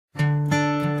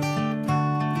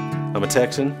I'm a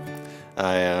Texan.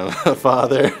 I am a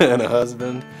father and a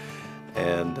husband,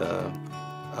 and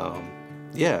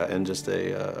yeah, and just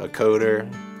a coder.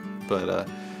 But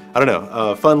I don't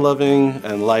know, fun-loving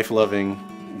and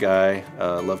life-loving guy.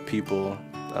 Love people.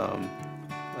 I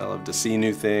love to see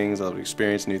new things. I love to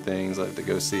experience new things. I love to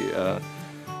go see,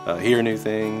 hear new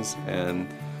things,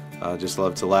 and just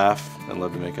love to laugh and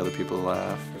love to make other people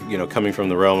laugh. You know, coming from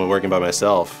the realm of working by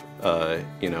myself,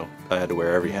 you know, I had to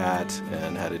wear every hat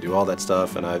and had to do all that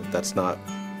stuff, and that's not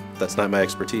my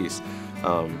expertise.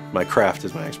 My craft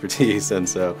is my expertise, and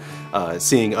so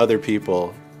seeing other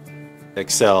people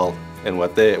excel in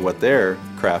what their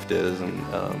craft is, and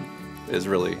is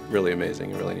really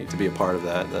amazing. You really need to be a part of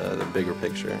that, the bigger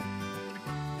picture.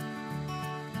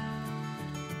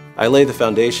 I lay the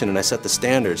foundation and I set the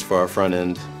standards for our front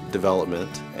end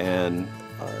development, and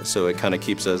so it kind of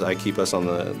keeps us. I keep us on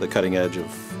the cutting edge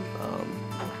of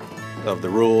the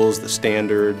rules, the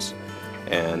standards,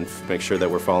 and make sure that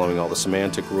we're following all the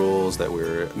semantic rules, that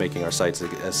we're making our sites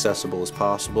as accessible as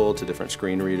possible to different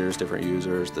screen readers, different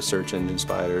users, the search engine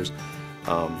spiders,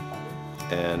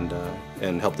 and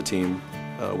help the team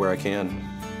where I can.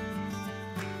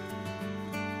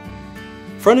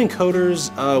 Front-end coders,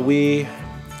 we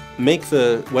make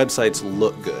the websites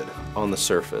look good on the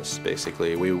surface,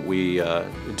 basically. We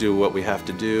do what we have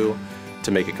to do to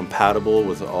make it compatible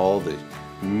with all the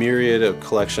myriad of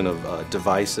collection of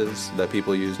devices that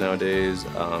people use nowadays,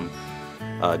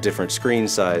 different screen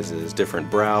sizes, different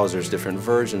browsers, different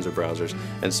versions of browsers,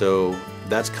 and so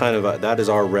that's kind of that is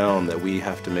our realm, that we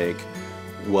have to make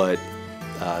what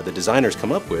the designers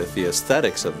come up with, the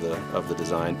aesthetics of the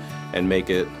design, and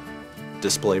make it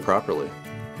display properly.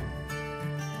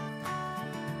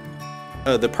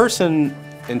 The person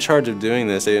in charge of doing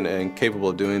this and capable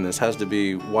of doing this has to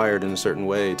be wired in a certain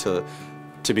way to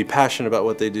be passionate about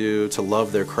what they do, to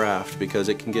love their craft, because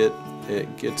it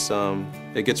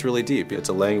gets really deep. It's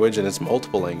a language, and it's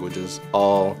multiple languages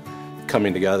all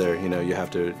coming together. You know, you have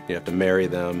to marry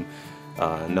them,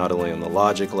 not only on the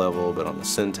logic level but on the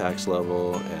syntax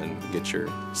level, and get your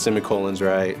semicolons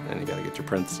right, and you got to get your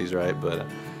parentheses right. But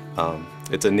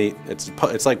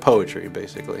it's like poetry,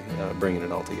 basically, bringing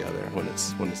it all together when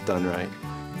it's done right.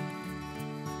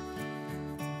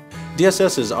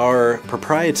 DSS is our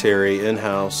proprietary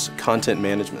in-house content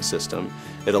management system.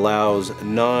 It allows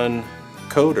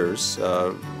non-coders,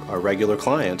 our regular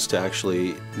clients, to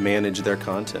actually manage their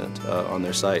content on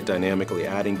their site, dynamically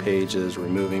adding pages,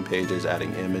 removing pages,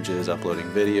 adding images, uploading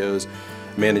videos,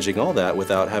 managing all that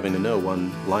without having to know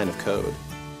one line of code.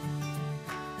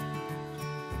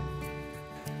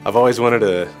 I've always wanted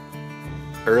a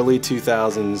early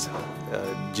 2000s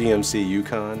GMC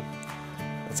Yukon.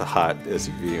 That's a hot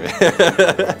SUV, man.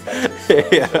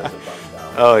 Yeah.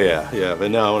 Oh yeah.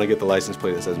 But now I want to get the license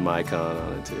plate that says Mycon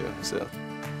on it too. So,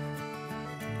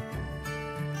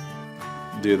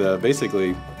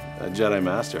 basically a Jedi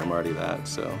Master. I'm already that.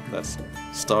 So that's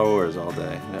Star Wars all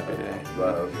day, every day.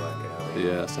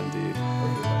 Yes, indeed.